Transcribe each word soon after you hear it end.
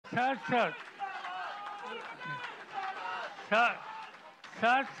साथ साथ साथ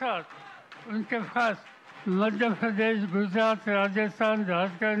साथ साथ उनके पास मध्य प्रदेश, गुजरात, राजस्थान,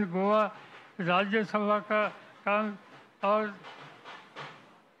 झारखंड, गोवा राज्यसभा का काम और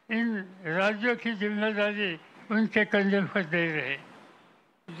इन राज्यों की जिम्मेदारी उनके कंधे पर दे रहे।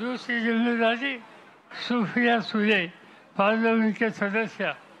 दूसरी जिम्मेदारी सुप्रिया सुले पार्लियामेंट के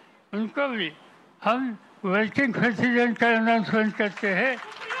सदस्य, उनको भी हम वर्किंग प्रेसिडेंट का अनाउंसमेंट करते हैं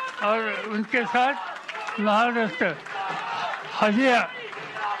और उनके साथ महाराष्ट्र,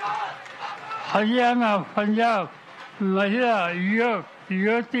 हरियाणा, पंजाब महिला,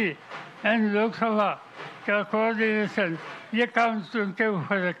 युवती एंड लोकसभा का कोऑर्डिनेशन, ये काम उनके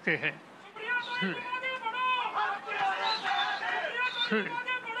ऊपर रखते हैं।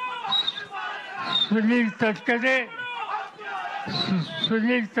 सुनील तटकरे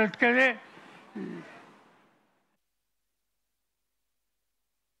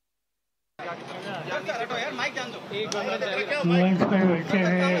मंच पर बैठे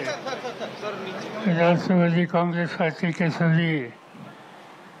हैं राष्ट्रवादी कांग्रेस पार्टी के सभी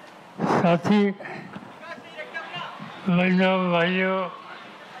साथी, बहनों, भाइयों,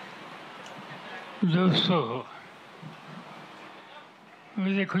 दोस्तों,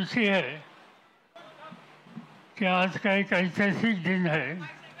 मुझे खुशी है कि आज का एक ऐतिहासिक दिन है।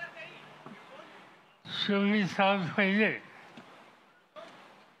 24 साल पहले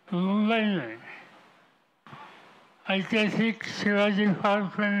मुंबई में ऐतिहासिक शिवाजी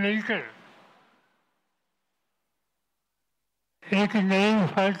पार्क में मिलकर एक नई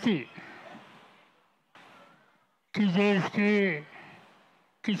पार्टी कि देश के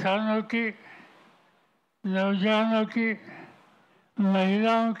किसानों की, नौजवानों की,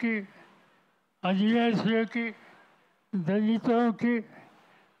 महिलाओं की, आदिवासियों की, दलितों की,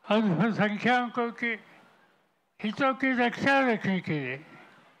 अल्पसंख्यकों के हितों की रक्षा रखने के लिए,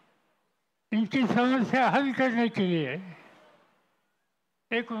 इनकी समस्या हल करने के लिए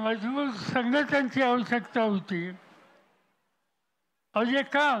एक मजबूत संगठन की आवश्यकता होती है। और ये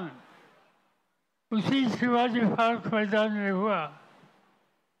काम उसी शिवाजी पार्क मैदान में हुआ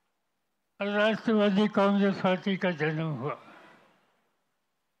और राष्ट्रवादी कांग्रेस पार्टी का जन्म हुआ।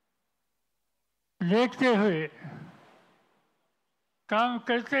 देखते हुए, काम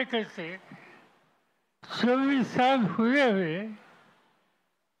करते करते 24 साल पूरे हुए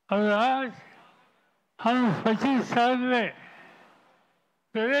और आज हम 25 साल में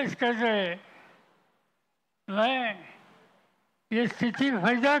प्रवेश कर रहे। मैं ये स्थिति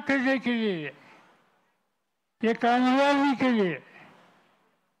पैदा करने के लिए, ये कामयाबी के लिए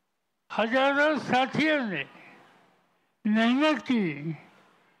हजारों साथियों ने मेहनत की,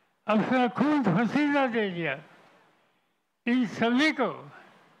 अपना खून पसीना दे दिया। इन सभी को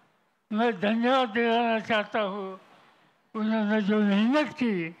मैं धन्यवाद दिलाना चाहता हूँ। उन्होंने जो मेहनत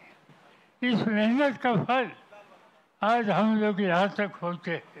की, इस मेहनत का फल आज हम लोग यहाँ तक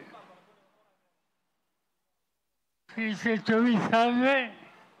पहुँचे हैं। पिछले 24 साल में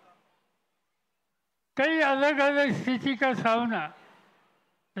कई अलग अलग स्थिति का सामना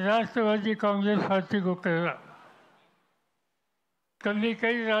राष्ट्रवादी कांग्रेस पार्टी को करना। कभी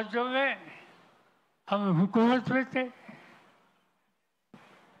कई राज्यों में हम हुकूमत में थे,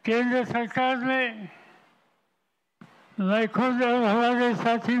 केंद्र सरकार में मैं खुद और हमारे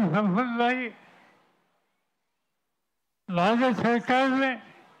साथी प्रफुल्ल भाई, भारत सरकार में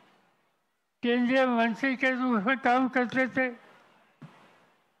केंद्रीय मंत्री के रूप में काम करते थे।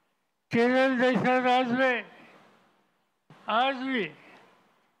 केरल जैसा राज्य में आज भी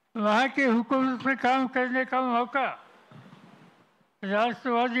वहाँ की हुकूमत में काम करने का मौका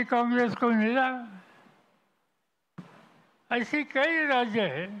राष्ट्रवादी कांग्रेस को मिला। ऐसे कई राज्य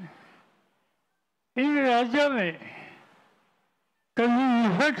हैं। इन राज्यों में कभी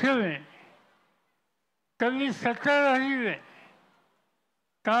विपक्ष में, कभी सत्ताधारी में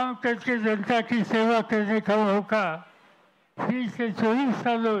काम करके जनता की सेवा करने का मौका पिछले 24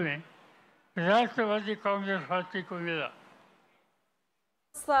 सालों में राष्ट्रवादी कांग्रेस पार्टी को मिला।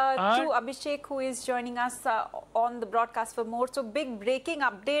 To Abhishek, who is joining us on the broadcast for more. So big breaking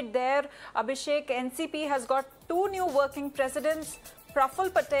update there, Abhishek. NCP has got two new working presidents. Praful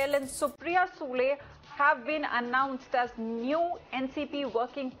Patel and Supriya Sule have been announced as new NCP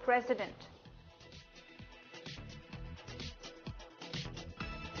working president.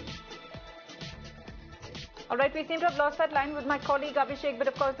 All right, we seem to have lost that line with my colleague Abhishek, but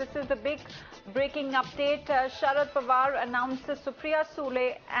of course this is the big breaking update. Sharad Pawar announces Supriya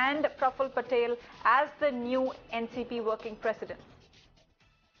Sule and Praful Patel as the new NCP working presidents.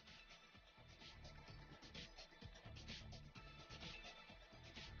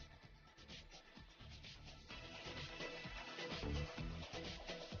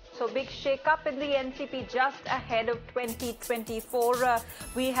 So big shake-up in the NCP just ahead of 2024.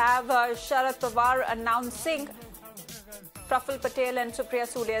 We have Sharad Pawar announcing Praful Patel and Supriya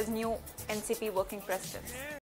Sule as new NCP working presidents.